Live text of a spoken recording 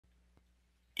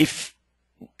if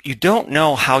you don't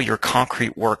know how your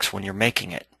concrete works when you're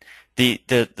making it,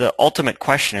 the ultimate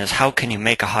question is, how can you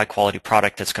make a high quality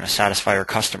product that's going to satisfy your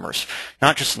customers,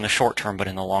 not just in the short term but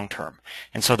in the long term.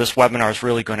 And so this webinar is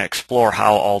really going to explore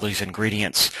how all these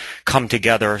ingredients come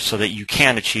together so that you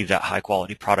can achieve that high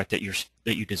quality product that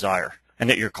you desire and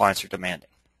that your clients are demanding.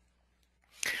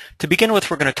 To begin with,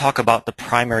 we're going to talk about the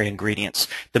primary ingredients,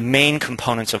 the main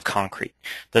components of concrete.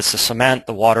 That's the cement,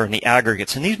 the water, and the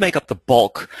aggregates. And these make up the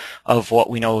bulk of what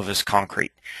we know of as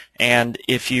concrete. And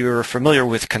if you're familiar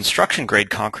with construction-grade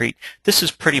concrete, this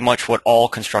is pretty much what all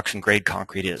construction-grade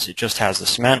concrete is. It just has the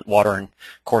cement, water, and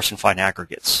coarse and fine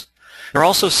aggregates. There are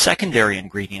also secondary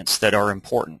ingredients that are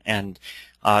important. And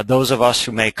those of us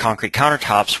who make concrete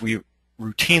countertops, we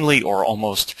routinely or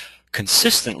almost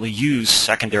consistently use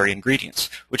secondary ingredients,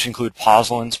 which include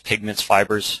pozzolans, pigments,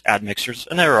 fibers, admixtures,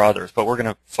 and there are others, but we're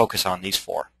going to focus on these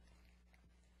four.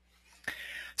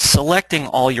 Selecting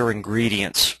all your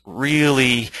ingredients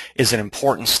really is an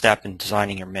important step in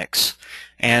designing your mix.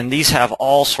 And these have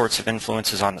all sorts of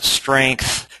influences on the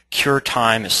strength, cure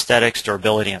time, aesthetics,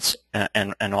 durability,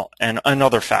 and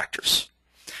other factors.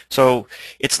 So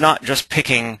it's not just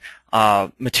picking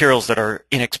materials that are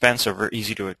inexpensive or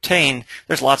easy to obtain.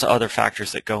 There's lots of other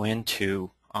factors that go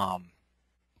into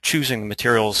choosing the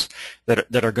materials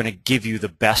that are going to give you the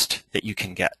best that you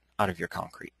can get out of your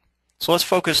concrete. So let's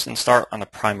focus and start on the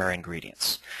primary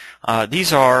ingredients.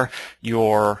 These are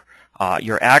your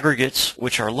aggregates,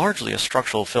 which are largely a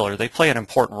structural filler. They play an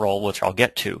important role, which I'll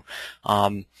get to.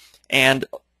 And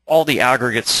all the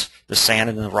aggregates, the sand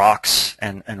and the rocks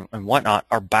and whatnot,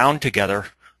 are bound together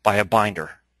by a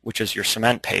binder, which is your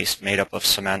cement paste made up of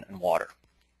cement and water.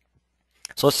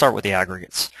 So let's start with the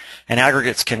aggregates. And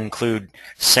aggregates can include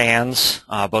sands,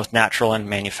 both natural and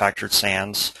manufactured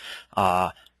sands,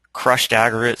 crushed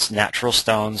aggregates, natural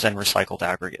stones, and recycled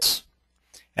aggregates.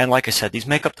 And like I said, these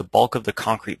make up the bulk of the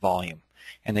concrete volume,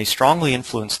 and they strongly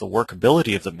influence the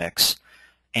workability of the mix,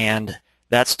 and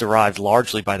that's derived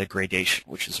largely by the gradation,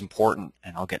 which is important,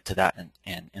 and I'll get to that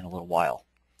in a little while.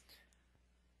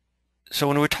 So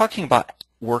when we're talking about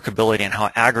workability and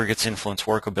how aggregates influence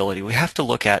workability, we have to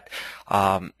look at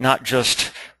not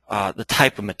just the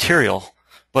type of material,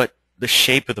 but the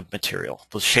shape of the material,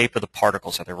 the shape of the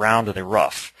particles. Are they round? Are they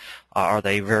rough? Are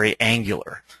they very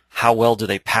angular? How well do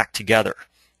they pack together?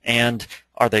 And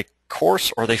are they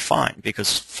coarse or are they fine?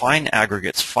 Because fine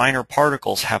aggregates, finer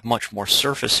particles, have much more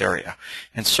surface area,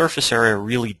 and surface area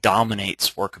really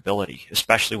dominates workability,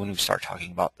 especially when we start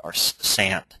talking about our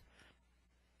sand.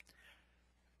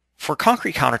 For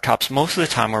concrete countertops, most of the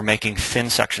time we're making thin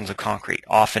sections of concrete,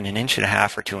 often 1.5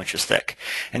 inches or 2 inches thick.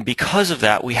 And because of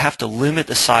that, we have to limit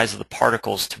the size of the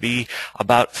particles to be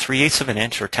about 3/8 of an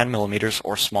inch or 10 millimeters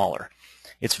or smaller.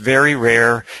 It's very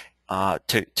rare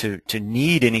to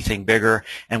need anything bigger,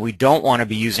 and we don't want to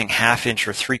be using 1/2 inch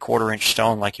or 3/4 inch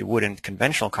stone like you would in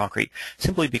conventional concrete,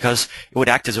 simply because it would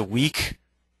act as a weak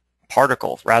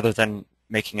particle rather than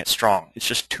making it strong. It's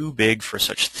just too big for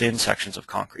such thin sections of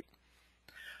concrete.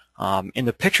 In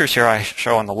the pictures here I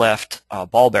show on the left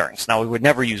ball bearings. Now we would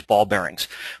never use ball bearings,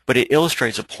 but it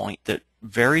illustrates a point that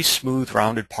very smooth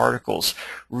rounded particles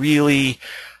really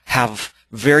have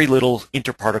very little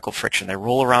interparticle friction. They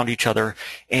roll around each other,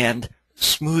 and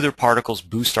smoother particles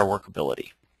boost our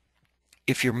workability.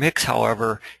 If your mix,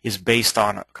 however, is based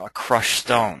on a crushed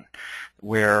stone,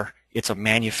 where it's a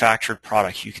manufactured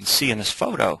product, you can see in this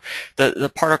photo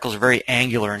the particles are very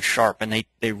angular and sharp, and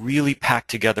they really pack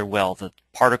together well. The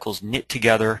particles knit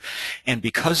together, and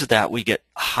because of that we get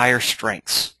higher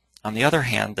strengths. On the other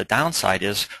hand, the downside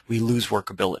is we lose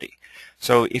workability.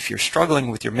 So if you're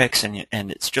struggling with your mix and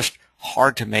it's just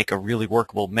hard to make a really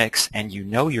workable mix, and you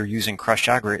know you're using crushed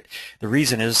aggregate, the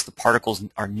reason is the particles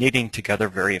are knitting together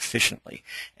very efficiently,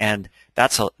 and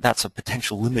that's a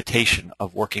potential limitation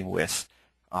of working with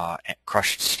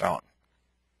crushed stone.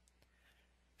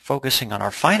 Focusing on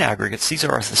our fine aggregates, these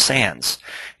are the sands,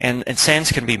 and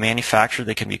sands can be manufactured,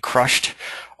 they can be crushed,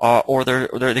 or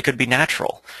they could be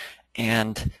natural.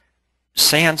 And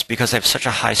sands, because they have such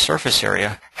a high surface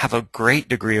area, have a great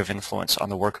degree of influence on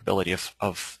the workability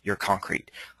of your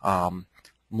concrete.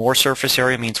 More surface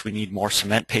area means we need more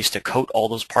cement paste to coat all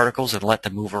those particles and let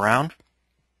them move around.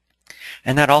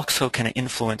 And that also can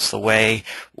influence the way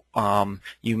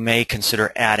you may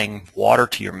consider adding water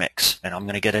to your mix. And I'm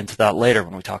going to get into that later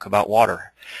when we talk about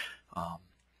water.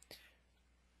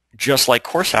 Just like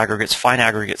coarse aggregates, fine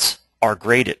aggregates are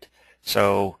graded.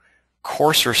 So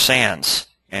coarser sands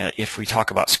If we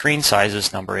talk about screen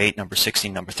sizes, number 8, number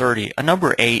 16, number 30, a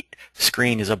number 8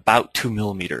 screen is about 2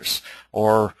 millimeters,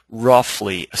 or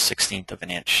roughly a 1/16 of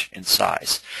an inch in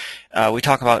size. We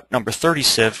talk about number 30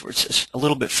 sieve, which is a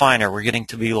little bit finer. We're getting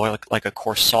to be like a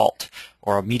coarse salt,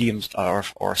 or a medium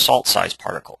or a salt-sized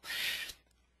particle.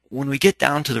 When we get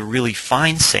down to the really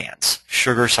fine sands,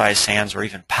 sugar-sized sands, or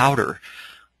even powder,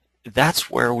 that's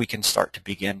where we can start to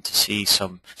begin to see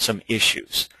some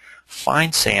issues.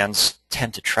 Fine sands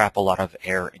tend to trap a lot of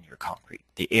air in your concrete.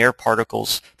 The air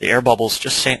particles, the air bubbles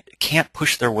just can't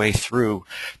push their way through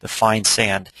the fine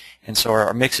sand, and so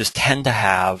our mixes tend to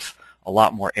have a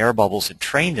lot more air bubbles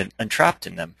entrapped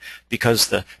in them, because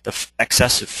the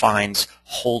excessive fines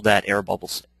hold those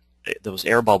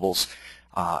air bubbles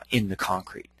in the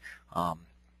concrete.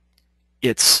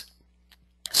 It's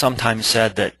sometimes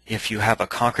said that if you have a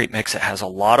concrete mix that has a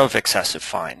lot of excessive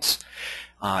fines,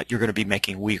 you're going to be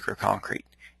making weaker concrete.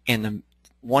 And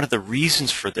one of the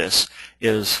reasons for this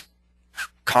is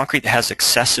concrete that has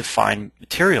excessive fine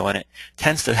material in it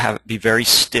tends to be very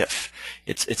stiff.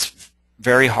 It's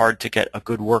very hard to get a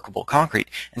good workable concrete,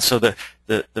 and so the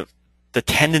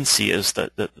tendency is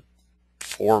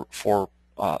for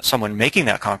someone making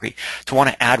that concrete to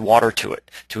want to add water to it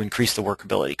to increase the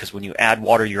workability, because when you add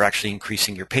water, you're actually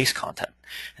increasing your paste content.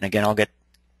 And again,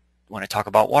 when I talk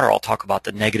about water, I'll talk about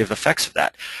the negative effects of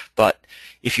that. But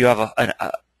if you have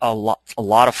a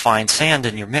lot of fine sand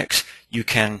in your mix, you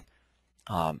can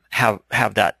have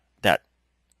that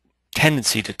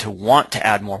tendency to want to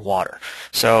add more water.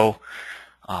 So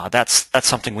that's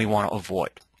something we want to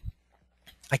avoid.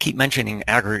 I keep mentioning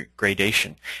aggregate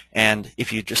gradation, and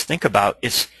if you just think about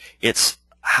it, it's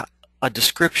a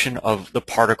description of the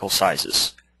particle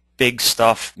sizes: big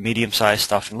stuff, medium-sized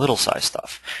stuff, and little-sized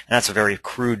stuff. And that's a very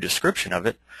crude description of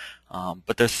it,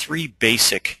 but there are 3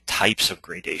 basic types of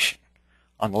gradation.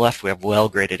 On the left, we have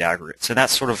well-graded aggregates, and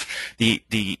that's sort of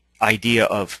the idea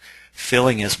of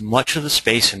filling as much of the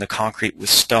space in the concrete with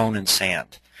stone and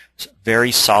sand. It's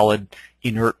very solid,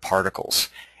 inert particles.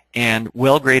 And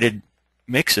well-graded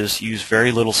mixes use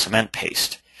very little cement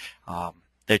paste.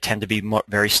 They tend to be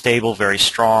very stable, very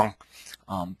strong.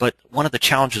 But one of the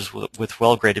challenges with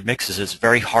well-graded mixes is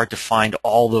very hard to find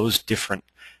all those different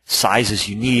sizes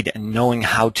you need, and knowing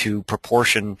how to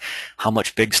proportion how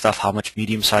much big stuff, how much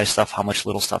medium-sized stuff, how much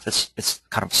little stuff. It's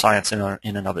kind of science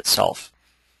in and of itself.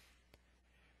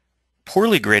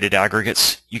 Poorly graded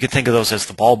aggregates, you can think of those as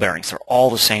the ball bearings. They're all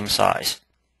the same size.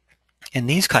 And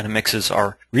these kind of mixes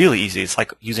are really easy. It's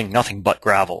like using nothing but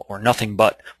gravel or nothing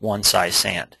but one size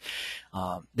sand.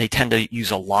 They tend to need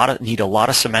a lot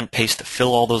of cement paste to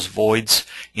fill all those voids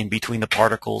in between the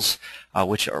particles,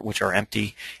 which are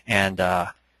empty, and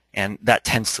that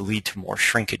tends to lead to more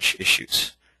shrinkage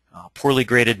issues. Poorly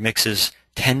graded mixes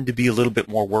tend to be a little bit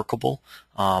more workable,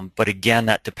 but again,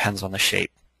 that depends on the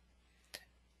shape.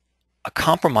 A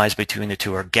compromise between the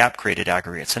two are gap-graded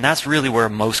aggregates, and that's really where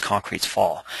most concretes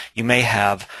fall. You may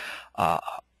have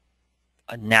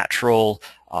a natural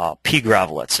pea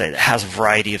gravel, let's say, that has a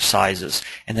variety of sizes,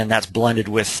 and then that's blended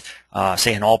with,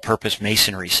 say, an all-purpose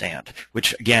masonry sand,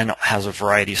 which again has a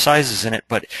variety of sizes in it,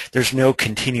 but there's no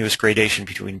continuous gradation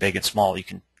between big and small. You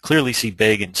can clearly see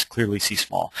big and clearly see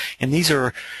small, and these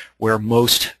are where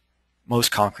most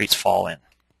concretes fall in.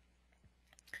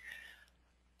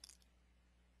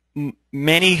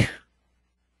 Many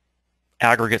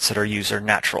aggregates that are used are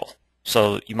natural.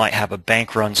 So you might have a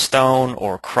bank-run stone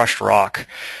or crushed rock.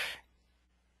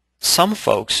 Some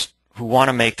folks who want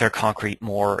to make their concrete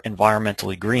more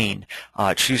environmentally green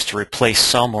choose to replace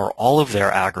some or all of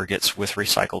their aggregates with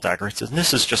recycled aggregates. And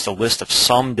this is just a list of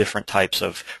some different types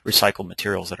of recycled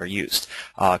materials that are used.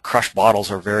 Crushed bottles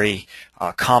are a very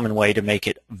common way to make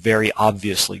it very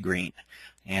obviously green.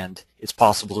 And it's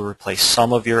possible to replace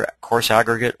some of your coarse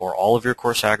aggregate or all of your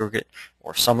coarse aggregate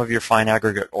or some of your fine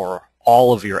aggregate or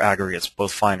all of your aggregates,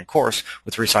 both fine and coarse,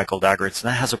 with recycled aggregates, and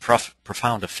that has a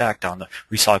profound effect on the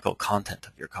recycled content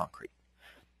of your concrete.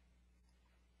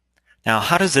 Now,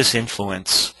 how does this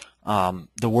influence the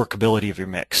workability of your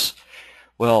mix?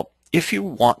 Well, if you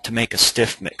want to make a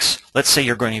stiff mix, let's say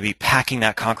you're going to be packing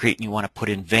that concrete and you want to put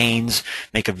in veins,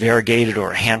 make a variegated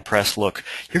or a hand-pressed look,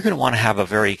 you're going to want to have a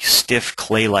very stiff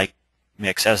clay-like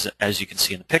mix, as you can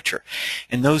see in the picture.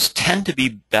 And those tend to be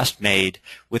best made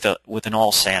with an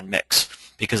all-sand mix,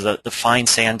 because the fine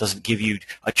sand doesn't give you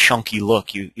a chunky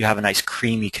look. You have a nice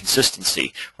creamy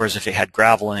consistency, whereas if it had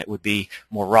gravel in it, it would be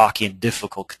more rocky and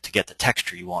difficult to get the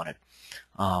texture you wanted.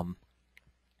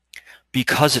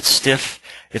 Because it's stiff,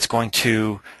 it's going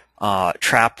to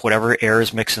trap whatever air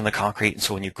is mixed in the concrete, and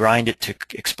so when you grind it to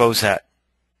expose that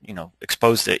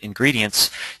exposed to ingredients,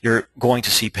 you're going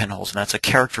to see pinholes, and that's a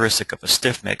characteristic of a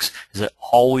stiff mix, is it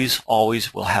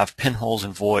always will have pinholes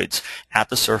and voids at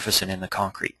the surface and in the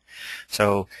concrete.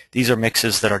 So these are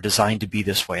mixes that are designed to be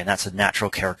this way, and that's a natural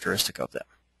characteristic of them.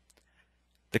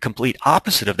 The complete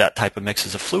opposite of that type of mix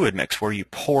is a fluid mix, where you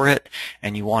pour it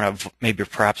and you want to maybe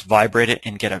perhaps vibrate it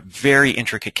and get a very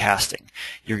intricate casting.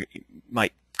 You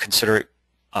might consider it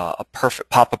a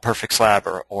perfect slab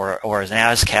or as an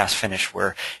as-cast finish,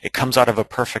 where it comes out of a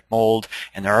perfect mold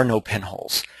and there are no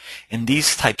pinholes. And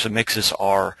these types of mixes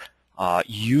are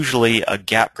usually a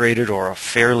gap-graded or a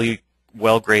fairly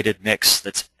well-graded mix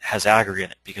that has aggregate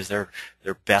in it, because they're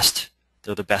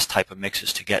the best type of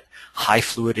mixes to get high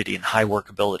fluidity and high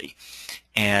workability.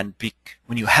 And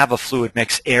when you have a fluid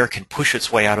mix, air can push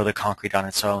its way out of the concrete on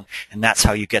its own, and that's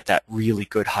how you get that really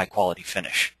good high-quality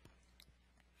finish.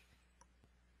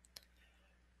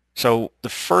 So the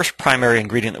first primary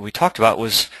ingredient that we talked about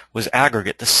was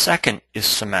aggregate. The second is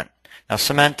cement. Now,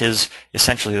 cement is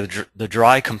essentially the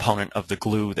dry component of the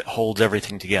glue that holds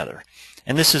everything together.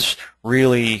 And this is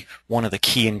really one of the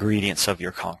key ingredients of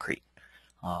your concrete.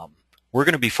 We're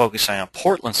going to be focusing on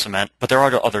Portland cement, but there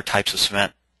are other types of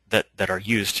cement that are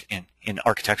used in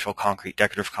architectural concrete,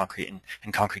 decorative concrete,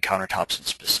 and concrete countertops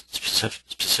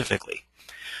specifically.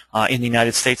 In the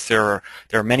United States, there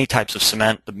are many types of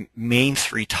cement. The main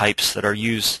three types that are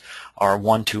used are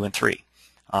 1, 2, and 3.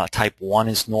 Type 1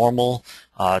 is normal.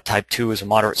 Type 2 is a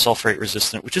moderate sulfate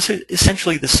resistant, which is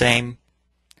essentially the same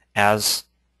as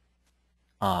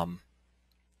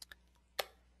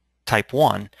type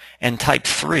 1. And type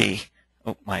 3,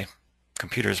 oh, my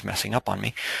computer is messing up on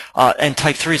me. And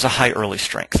type 3 is a high early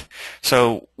strength.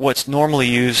 So what's normally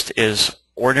used is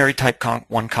ordinary type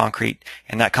 1 concrete,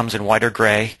 and that comes in white or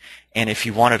gray. And if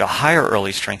you wanted a higher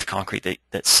early strength concrete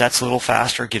that sets a little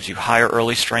faster, gives you higher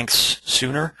early strengths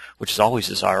sooner, which is always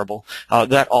desirable,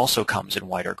 that also comes in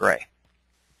white or gray.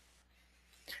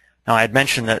 Now, I had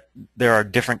mentioned that there are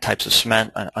different types of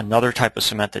cement. Another type of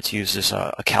cement that's used is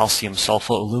a calcium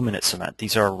sulfoaluminate cement.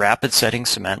 These are rapid setting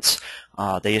cements.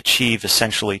 They achieve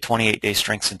essentially 28-day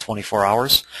strengths in 24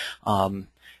 hours.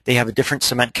 They have a different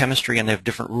cement chemistry and they have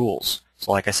different rules.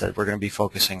 So like I said, we're going to be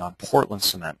focusing on Portland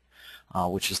cement,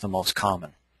 which is the most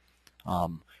common.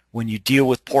 When you deal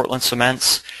with Portland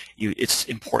cements, it's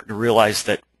important to realize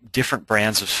that different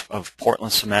brands of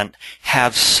Portland cement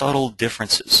have subtle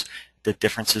differences, the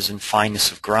differences in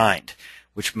fineness of grind,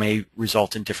 which may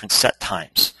result in different set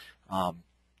times.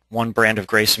 One brand of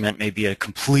gray cement may be a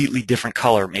completely different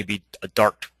color, maybe a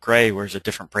dark gray, whereas a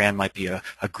different brand might be a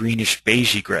greenish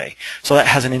beigey gray. So that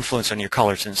has an influence on your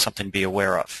colors, and it's something to be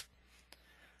aware of.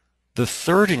 The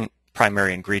third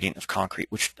primary ingredient of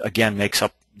concrete, which again makes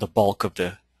up the bulk of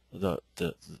the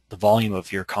volume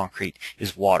of your concrete,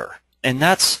 is water. And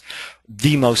that's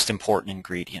the most important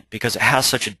ingredient because it has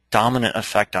such a dominant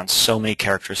effect on so many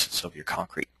characteristics of your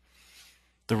concrete.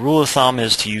 The rule of thumb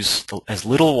is to use as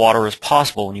little water as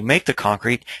possible when you make the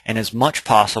concrete, and as much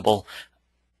water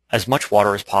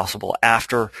as possible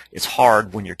after it's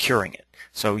hard when you're curing it.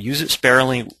 So use it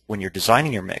sparingly when you're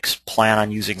designing your mix. Plan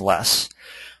on using less.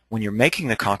 When you're making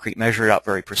the concrete, measure it out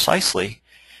very precisely,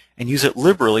 and use it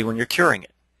liberally when you're curing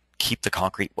it. Keep the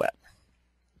concrete wet.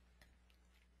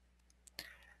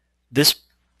 This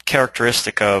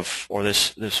characteristic of, or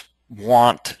this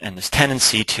want and this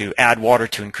tendency to add water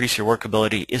to increase your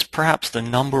workability is perhaps the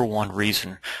 #1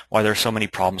 reason why there are so many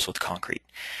problems with concrete.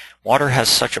 Water has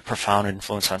such a profound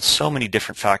influence on so many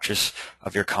different factors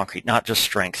of your concrete, not just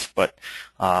strength, but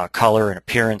color and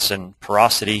appearance and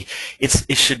porosity.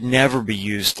 It should never be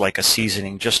used like a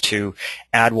seasoning just to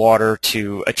add water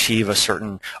to achieve a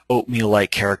certain oatmeal-like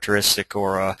characteristic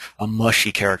or a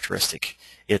mushy characteristic.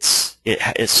 It's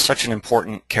such an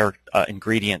important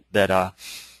ingredient that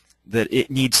it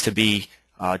needs to be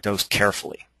dosed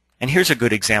carefully. And here's a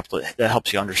good example that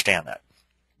helps you understand that.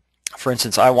 For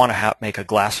instance, I want to make a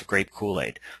glass of grape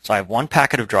Kool-Aid. So I have 1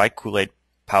 packet of dry Kool-Aid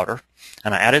powder,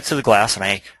 and I add it to the glass, and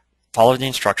I follow the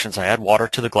instructions. I add water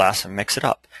to the glass and mix it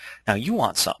up. Now you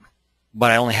want some, but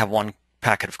I only have 1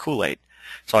 packet of Kool-Aid.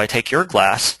 So I take your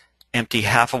glass, empty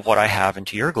half of what I have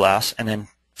into your glass, and then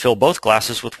fill both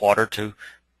glasses with water to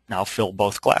now fill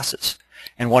both glasses.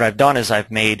 And what I've done is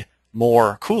I've made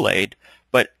more Kool-Aid,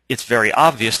 but it's very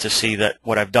obvious to see that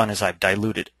what I've done is I've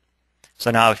diluted it. So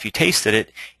now if you tasted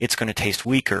it, it's going to taste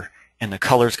weaker and the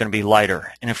color is going to be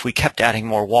lighter. And if we kept adding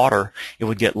more water, it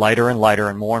would get lighter and lighter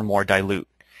and more dilute.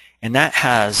 And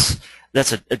that's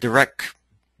a direct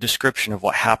description of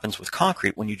what happens with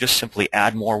concrete when you just simply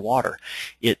add more water.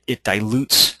 It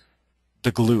dilutes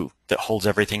the glue that holds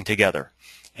everything together.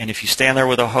 And if you stand there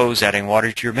with a hose adding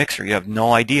water to your mixer, you have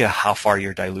no idea how far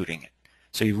you're diluting it.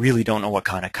 So you really don't know what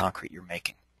kind of concrete you're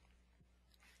making.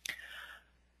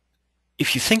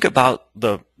 If you think about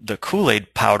the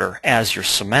Kool-Aid powder as your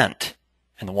cement,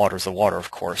 and the water is the water,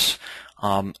 of course,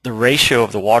 the ratio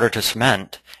of the water to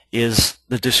cement is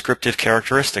the descriptive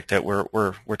characteristic that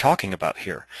we're talking about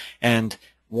here. And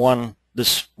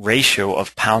this ratio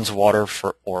of pounds of water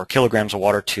or kilograms of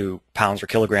water to pounds or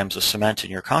kilograms of cement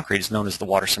in your concrete is known as the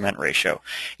water-cement ratio.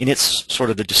 And it's sort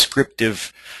of the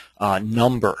descriptive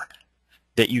number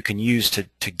that you can use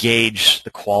to gauge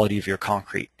the quality of your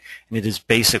concrete. And it is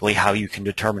basically how you can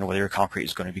determine whether your concrete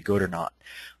is going to be good or not.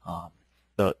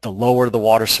 The lower the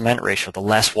water-cement ratio, the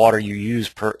less water you use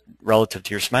relative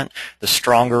to your cement, the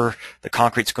stronger the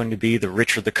concrete's going to be, the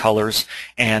richer the colors,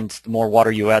 and the more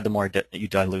water you add, the more you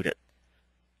dilute it.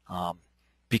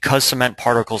 Because cement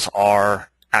particles are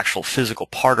actual physical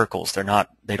particles,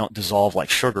 they don't dissolve like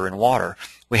sugar in water,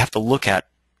 we have to look at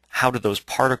how do those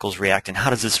particles react and how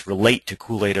does this relate to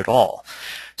Kool-Aid at all.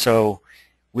 So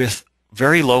with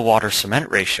very low water-cement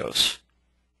ratios,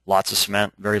 lots of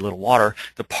cement, very little water,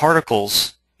 the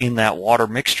particles in that water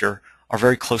mixture are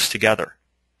very close together.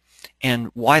 And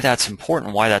why that's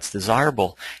important, why that's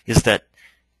desirable, is that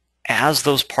as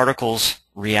those particles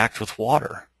react with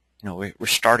water, we're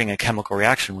starting a chemical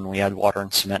reaction when we add water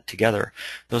and cement together.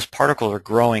 Those particles are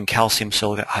growing calcium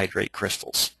silicate hydrate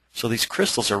crystals. So these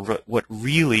crystals are what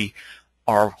really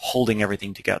are holding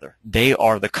everything together. They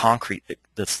are the concrete,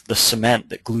 the cement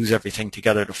that glues everything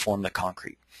together to form the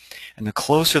concrete. And the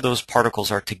closer those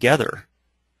particles are together,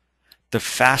 the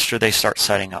faster they start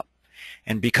setting up.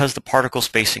 And because the particle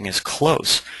spacing is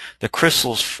close, the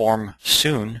crystals form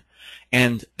soon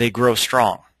and they grow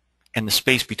strong. And the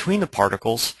space between the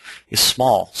particles is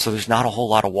small, so there's not a whole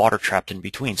lot of water trapped in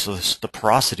between, so the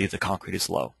porosity of the concrete is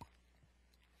low.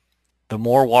 The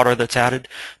more water that's added,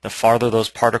 the farther those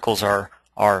particles are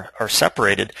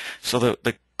separated, so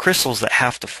the crystals that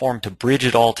have to form to bridge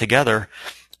it all together,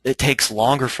 it takes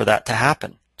longer for that to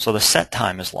happen, so the set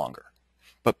time is longer.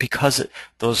 But because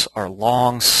those are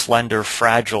long, slender,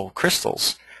 fragile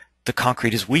crystals, the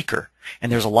concrete is weaker,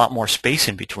 and there's a lot more space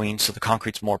in between, so the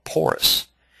concrete's more porous.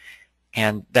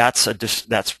 And that's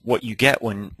what you get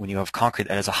when you have concrete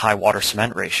that has a high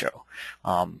water-cement ratio.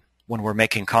 When we're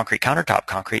making concrete countertop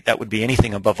concrete, that would be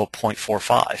anything above a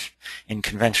 0.45. In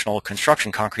conventional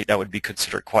construction concrete, that would be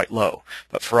considered quite low.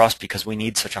 But for us, because we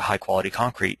need such a high-quality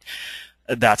concrete,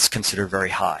 that's considered very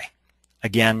high.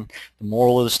 Again, the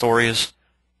moral of the story is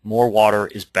more water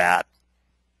is bad.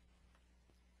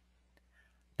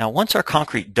 Now, once our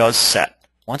concrete does set,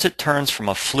 once it turns from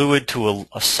a fluid to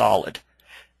a solid,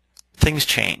 things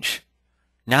change.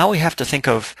 Now we have to think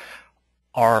of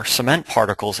our cement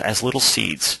particles as little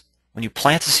seeds. When you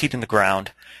plant a seed in the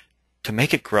ground, to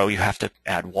make it grow, you have to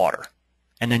add water.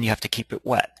 And then you have to keep it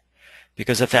wet.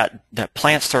 Because if that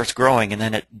plant starts growing and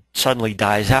then it suddenly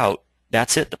dies out,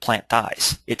 that's it, the plant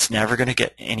dies. It's never going to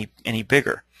get any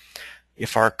bigger.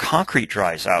 If our concrete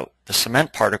dries out, the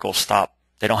cement particles stop.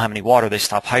 They don't have any water, they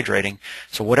stop hydrating.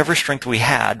 So whatever strength we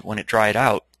had when it dried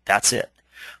out, that's it.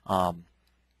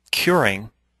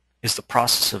 Curing is the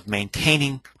process of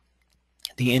maintaining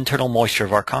the internal moisture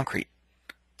of our concrete.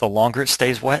 The longer it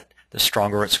stays wet, the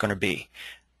stronger it's going to be.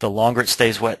 The longer it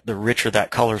stays wet, the richer that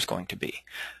color is going to be.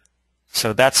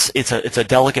 So it's a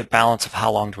delicate balance of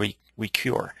how long do we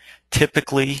cure.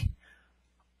 Typically,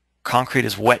 concrete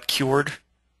is wet cured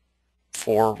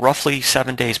for roughly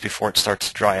 7 days before it starts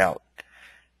to dry out.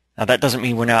 Now that doesn't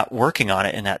mean we're not working on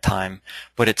it in that time,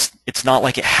 but it's not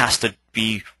like it has to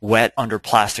be wet under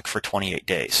plastic for 28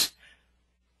 days.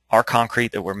 Our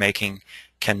concrete that we're making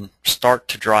can start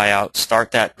to dry out,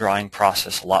 start that drying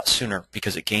process a lot sooner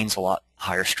because it gains a lot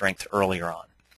higher strength earlier on.